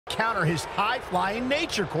counter his high-flying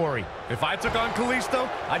nature, Corey. If I took on Kalisto,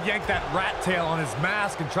 I'd yank that rat tail on his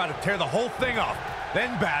mask and try to tear the whole thing off,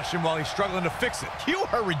 then bash him while he's struggling to fix it. You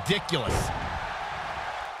are ridiculous.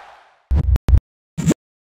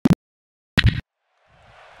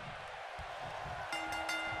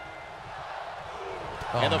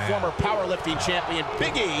 And the former powerlifting champion,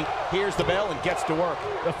 Big E, hears the bell and gets to work.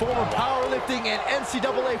 The former powerlifting and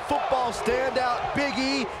NCAA football standout, Big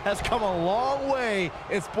E, has come a long way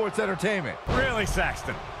in sports entertainment. Really,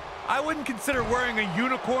 Saxton? I wouldn't consider wearing a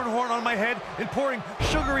unicorn horn on my head and pouring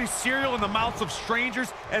sugary cereal in the mouths of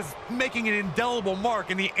strangers as making an indelible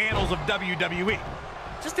mark in the annals of WWE.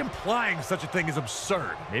 Just implying such a thing is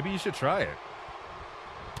absurd. Maybe you should try it.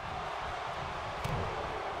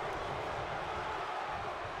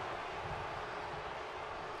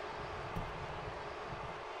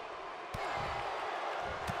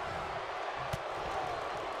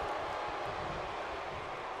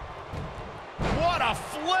 What a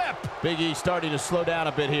flip! Big E starting to slow down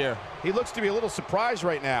a bit here. He looks to be a little surprised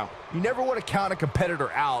right now. You never want to count a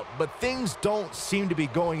competitor out, but things don't seem to be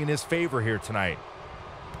going in his favor here tonight.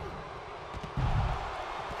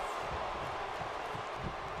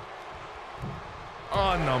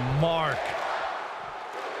 On the mark.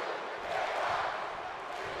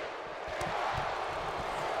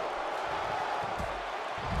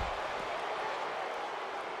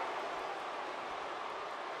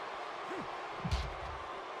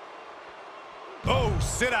 Oh,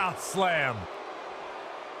 sit-out slam.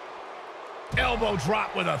 Elbow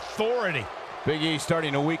drop with authority. Big E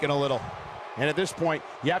starting to weaken a little. And at this point,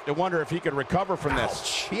 you have to wonder if he could recover from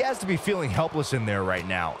this. He has to be feeling helpless in there right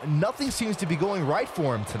now. Nothing seems to be going right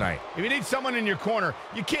for him tonight. If you need someone in your corner,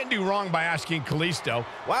 you can't do wrong by asking Kalisto.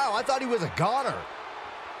 Wow, I thought he was a goner.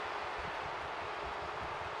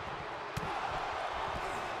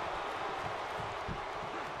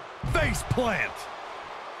 Face plant.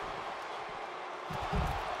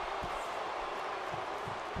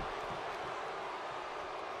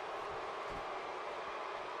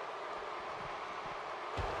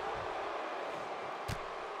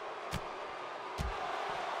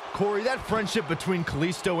 Corey, that friendship between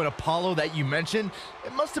Kalisto and Apollo that you mentioned,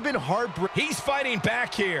 it must have been heartbreaking. He's fighting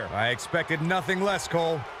back here. I expected nothing less,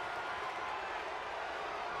 Cole.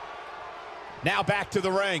 Now back to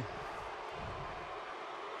the ring.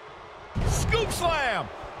 Scoop slam.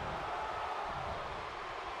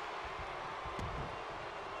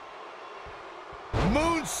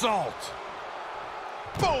 Moonsault.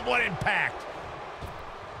 Boom, what impact.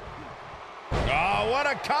 Oh, what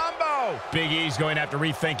a combo. Big E's going to have to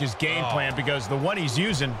rethink his game plan because the one he's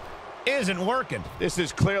using isn't working. This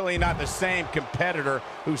is clearly not the same competitor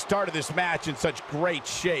who started this match in such great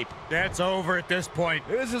shape. That's over at this point.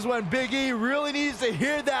 This is when Big E really needs to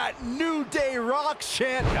hear that New Day Rock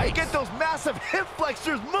chant. Get those massive hip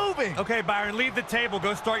flexors moving. Okay, Byron, leave the table.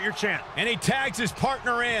 Go start your chant. And he tags his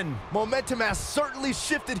partner in. Momentum has certainly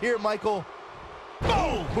shifted here, Michael.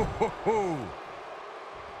 Boom!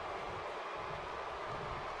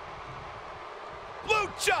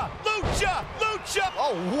 Lucha! Lucha! Lucha!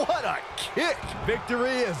 Oh, what a kick!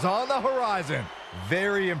 Victory is on the horizon.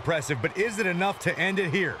 Very impressive, but is it enough to end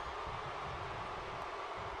it here?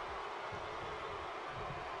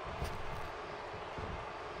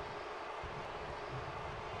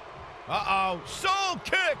 Uh-oh, soul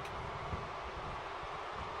kick!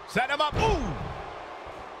 Set him up, ooh!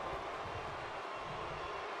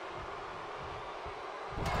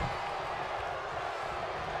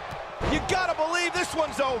 You gotta believe this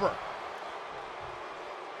one's over.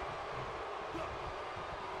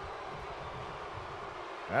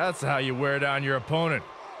 That's how you wear down your opponent.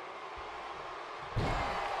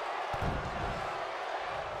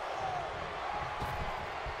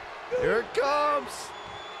 Here it comes.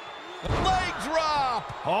 Leg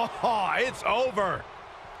drop. Oh, it's over.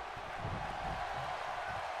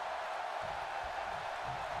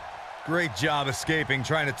 Great job escaping,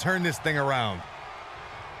 trying to turn this thing around.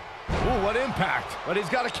 Ooh, what impact. But he's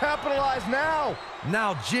got to capitalize now.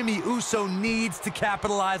 Now Jimmy Uso needs to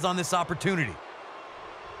capitalize on this opportunity.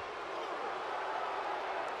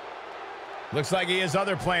 Looks like he has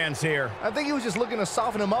other plans here. I think he was just looking to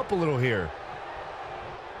soften him up a little here.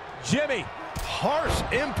 Jimmy. Harsh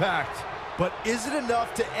impact. But is it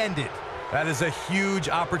enough to end it? That is a huge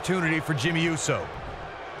opportunity for Jimmy Uso.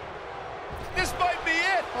 This might be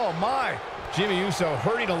it. Oh, my. Jimmy Uso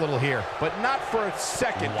hurting a little here. But not for a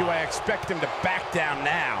second do I expect him to back down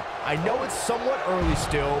now. I know it's somewhat early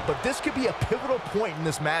still, but this could be a pivotal point in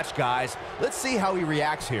this match, guys. Let's see how he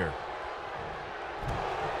reacts here.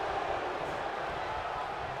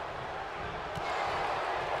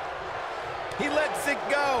 He lets it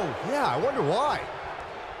go. Whoa! Yeah, I wonder why.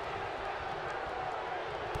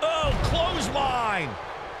 Oh, clothesline!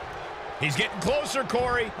 He's getting closer,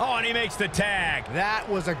 Corey. Oh, and he makes the tag. That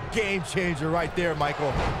was a game changer right there,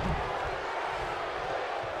 Michael.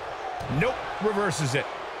 Nope, reverses it.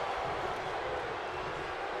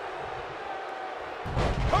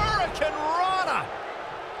 Hurricane Rana!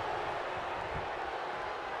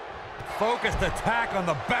 Focused attack on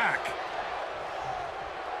the back.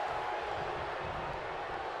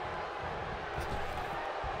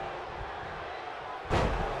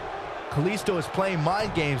 Kalisto is playing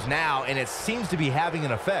mind games now, and it seems to be having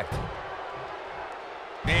an effect.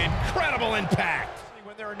 Incredible impact.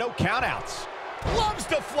 When there are no countouts. Loves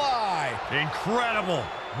to fly. Incredible.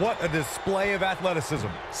 What a display of athleticism.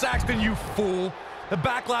 Saxton, you fool. The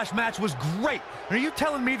Backlash match was great. Are you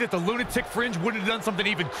telling me that the Lunatic Fringe wouldn't have done something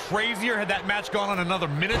even crazier had that match gone on another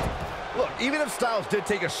minute? Look, even if Styles did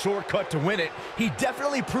take a shortcut to win it, he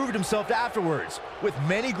definitely proved himself afterwards, with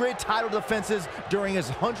many great title defenses during his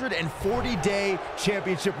 140-day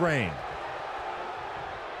championship reign.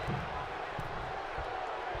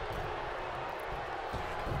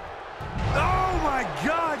 Oh my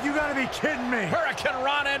God, you gotta be kidding me. Hurricane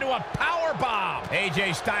Rana into a power bomb.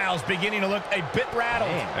 AJ Styles beginning to look a bit rattled.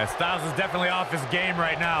 That Styles is definitely off his game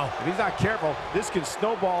right now. If he's not careful, this can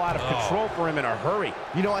snowball out of control for him in a hurry.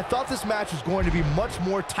 You know, I thought this match was going to be much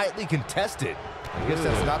more tightly contested. I guess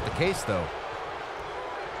that's not the case, though.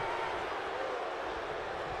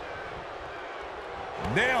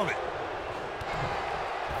 Nailed it.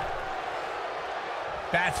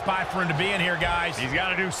 Bad spot for him to be in here, guys. He's got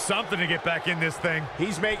to do something to get back in this thing.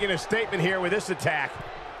 He's making a statement here with this attack.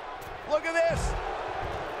 Look at this.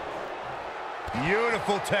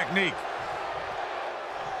 Beautiful technique.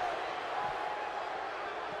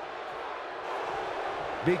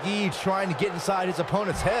 Big E trying to get inside his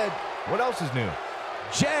opponent's head. What else is new?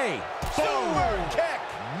 Jay. Forward kick.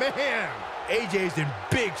 Man, AJ's in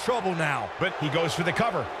big trouble now. But he goes for the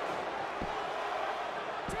cover.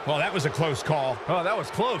 Well, that was a close call. Oh, that was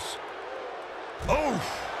close.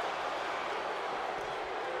 Oof.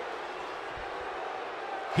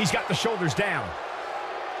 He's got the shoulders down.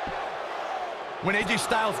 When AJ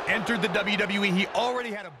Styles entered the WWE, he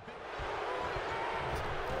already had a...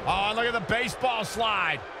 Oh, and look at the baseball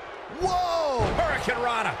slide. Whoa! Hurricane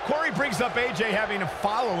Rana. Corey brings up AJ having a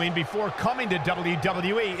following before coming to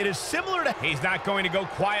WWE. It is similar to... He's not going to go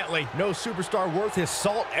quietly. No superstar worth his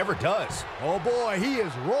salt ever does. Oh boy, he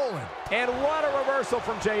is rolling. And what a reversal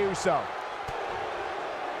from Jey Uso.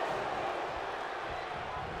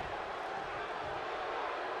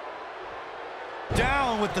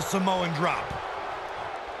 Down with the Samoan drop.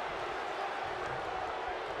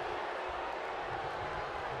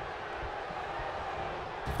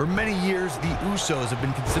 For many years, the Usos have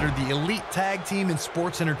been considered the elite tag team in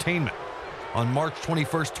sports entertainment. On March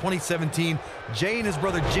 21st, 2017, Jay and his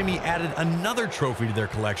brother Jimmy added another trophy to their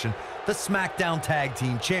collection, the SmackDown Tag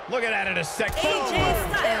Team Champ. Look at that in a second. AJ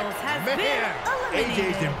Styles has been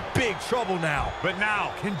eliminated. AJ's in big trouble now. But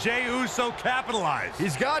now, can Jey Uso capitalize?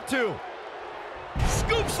 He's got to.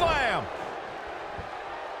 Scoop slam.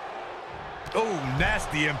 Oh,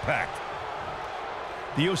 nasty impact.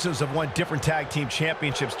 The Usos have won different tag team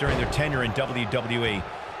championships during their tenure in WWE.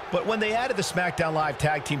 But when they added the SmackDown Live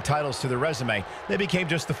tag team titles to their resume, they became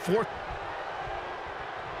just the fourth.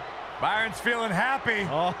 Byron's feeling happy.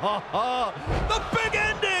 The big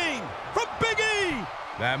ending from Big E.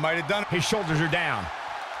 That might have done it. His shoulders are down.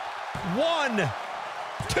 1, 2,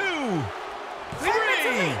 3.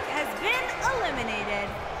 Has been eliminated.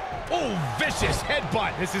 Oh, vicious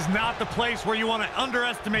headbutt. This is not the place where you want to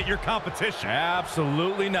underestimate your competition.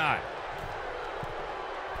 Absolutely not.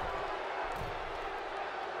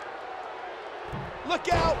 Look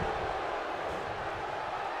out.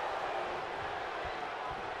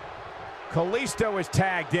 Kalisto is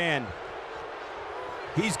tagged in.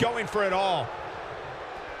 He's going for it all.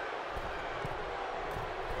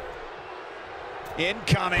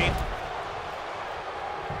 Incoming.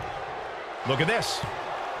 Look at this.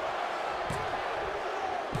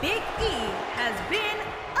 Big E has been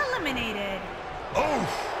eliminated. Oh,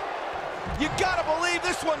 you gotta believe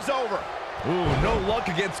this one's over. Ooh, no luck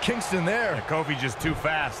against Kingston there. Kofi just too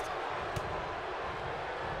fast.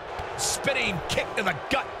 Spinning kick to the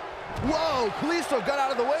gut. Whoa, Kalisto got out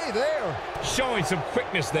of the way there. Showing some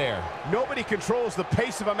quickness there. Nobody controls the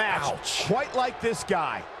pace of a match quite like this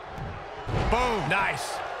guy. Boom.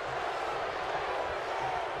 Nice.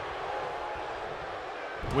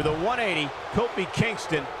 With a 180, Kofi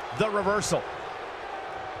Kingston, the reversal.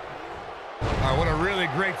 All right, what a really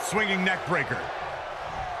great swinging neck breaker.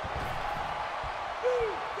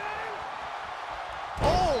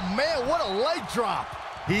 Oh man, what a leg drop.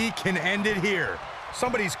 He can end it here.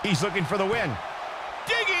 He's looking for the win.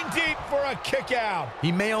 Digging deep for a kick out.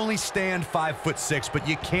 He may only stand 5'6", but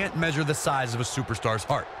you can't measure the size of a superstar's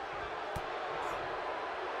heart.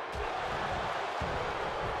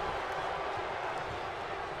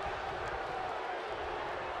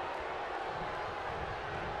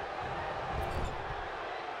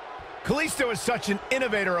 Kalisto is such an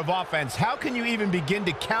innovator of offense. How can you even begin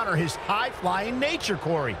to counter his high-flying nature,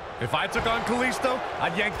 Corey? If I took on Kalisto,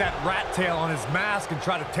 I'd yank that rat tail on his mask and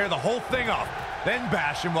try to tear the whole thing off, then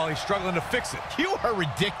bash him while he's struggling to fix it. You are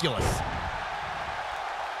ridiculous.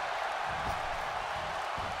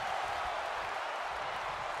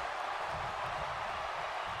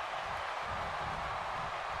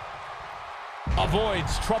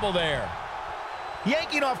 Avoids trouble there.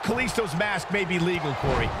 Yanking off Kalisto's mask may be legal,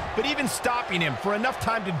 Corey, but even stopping him for enough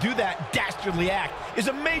time to do that dastardly act is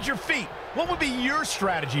a major feat. What would be your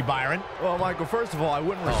strategy, Byron? Well, Michael, first of all, I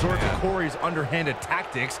wouldn't resort to Corey's underhanded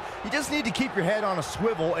tactics. You just need to keep your head on a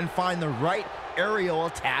swivel and find the right aerial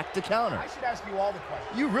attack to counter. I should ask you all the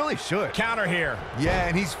questions. You really should. Counter here. Yeah,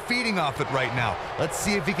 and he's feeding off it right now. Let's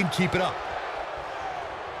see if he can keep it up.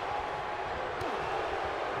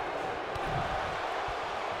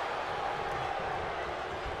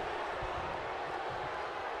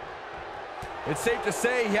 It's safe to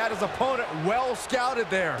say he had his opponent well scouted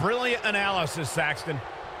there. Brilliant analysis, Saxton.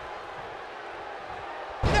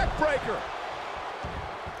 Neckbreaker.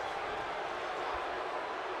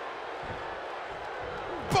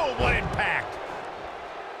 Boom, what impact.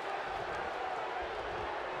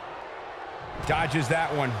 Dodges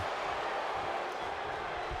that one.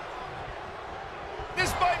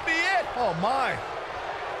 This might be it. Oh, my.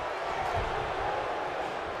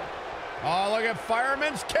 Oh, look at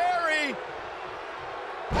Fireman's Carry.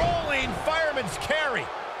 Rolling Fireman's Carry.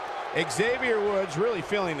 Xavier Woods really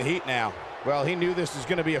feeling the heat now. Well, he knew this was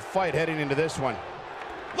going to be a fight heading into this one.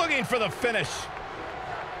 Looking for the finish.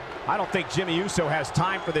 I don't think Jimmy Uso has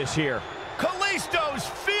time for this here. Kalisto's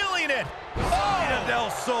feeling it. Oh! Del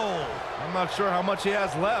Sol. I'm not sure how much he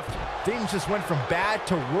has left. Things just went from bad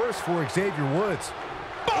to worse for Xavier Woods.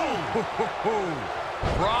 Boom!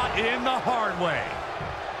 Brought in the hard way.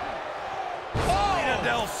 Oh!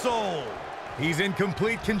 Del Sol. He's in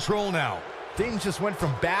complete control now. Things just went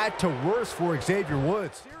from bad to worse for Xavier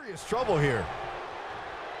Woods. Serious trouble here.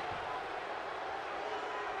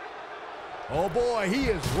 Oh boy, he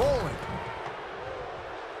is rolling.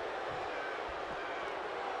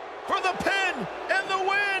 For the pin and the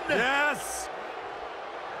win. Yes.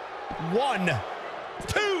 1,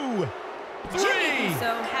 2, 3. Jimmy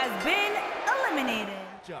Uso has been eliminated.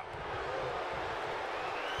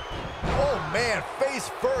 Oh man, face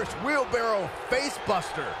first, wheelbarrow face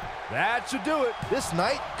buster. That should do it. This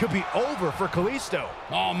night could be over for Kalisto.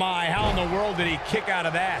 Oh my, how in the world did he kick out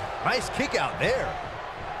of that? Nice kick out there.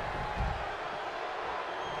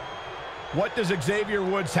 What does Xavier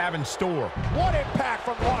Woods have in store? What impact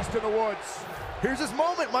from Lost in the Woods. Here's his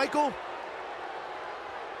moment, Michael.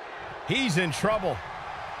 He's in trouble.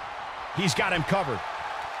 He's got him covered.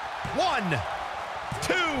 1,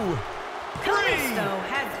 2, 3. Kalisto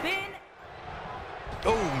has been...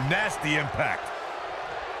 Oh, nasty impact.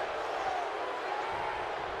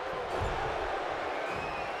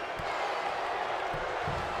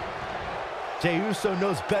 Jey Uso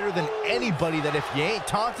knows better than anybody that if you ain't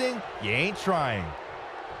taunting, you ain't trying.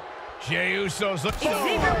 Jey Uso's looking.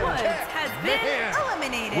 Xavier Woods has been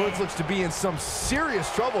eliminated. Woods looks to be in some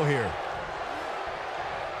serious trouble here.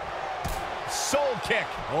 Soul kick.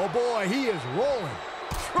 Oh boy, he is rolling.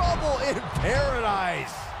 Trouble in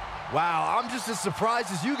paradise. Wow, I'm just as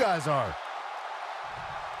surprised as you guys are.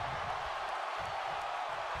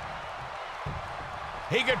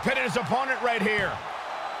 He could pin his opponent right here.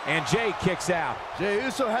 And Jey kicks out. Jey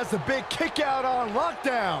Uso has the big kick out on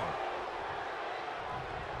lockdown.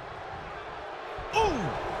 Ooh.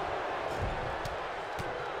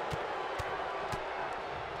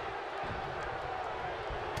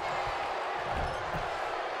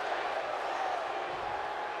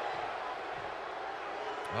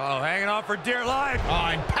 Oh, hanging on for dear life.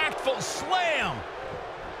 Oh, impactful slam.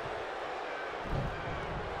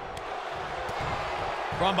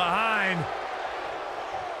 From behind.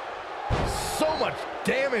 So much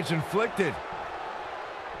damage inflicted.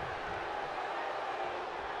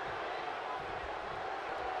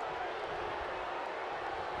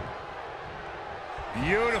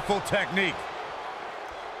 Beautiful technique.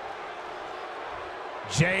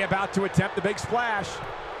 Jey about to attempt the big splash.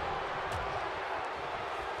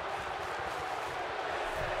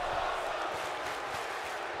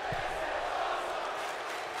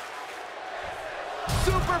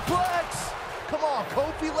 Super superplex. Come on,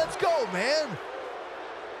 Kofi, let's go, man.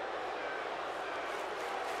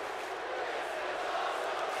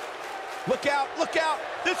 Look out, look out.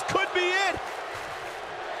 This could be it.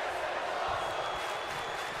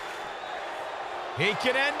 He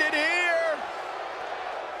can end it here.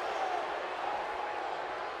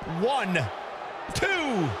 1, 2.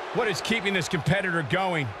 What is keeping this competitor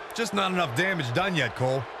going? Just not enough damage done yet,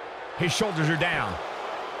 Cole. His shoulders are down.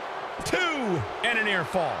 2, and an ear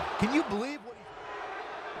fall. Can you believe what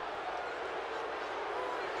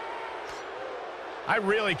I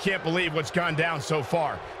really can't believe what's gone down so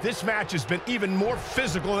far. This match has been even more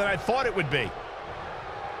physical than I thought it would be.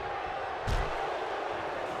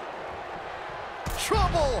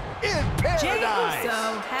 Trouble in paradise. Jey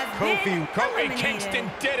Uso has been Kofi eliminated.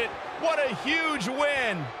 Kingston did it. What a huge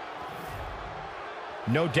win.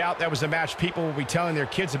 No doubt that was a match people will be telling their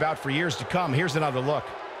kids about for years to come. Here's another look.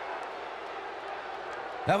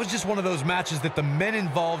 That was just one of those matches that the men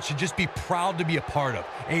involved should just be proud to be a part of.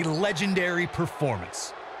 A legendary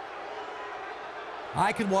performance.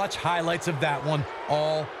 I could watch highlights of that one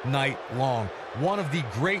all night long. One of the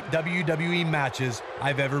great WWE matches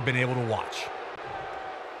I've ever been able to watch.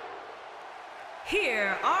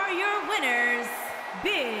 Here are your winners,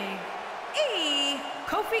 Big E,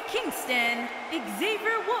 Kofi Kingston,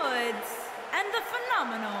 Xavier Woods, and the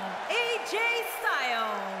phenomenal AJ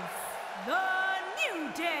Styles, the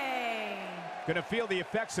New Day. Gonna feel the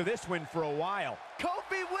effects of this win for a while.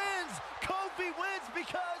 Kofi wins. Kofi wins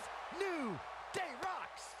because New Day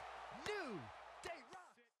rocks. New Day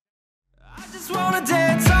rocks. I just wanna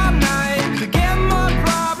dance all night, forget my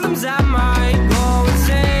problems, I might go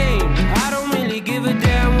insane. I don't really give a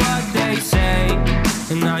damn what they say.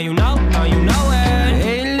 And now you know it.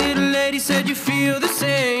 Hey, little lady said you feel the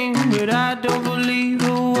same, but I don't believe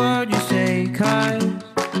a word you say, 'cause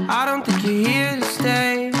I don't think you're here to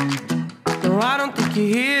stay. No, I don't think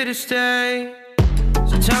you're here to stay.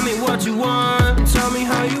 So tell me what you want, tell me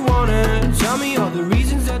how you want it, tell me all the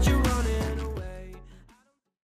reasons that you're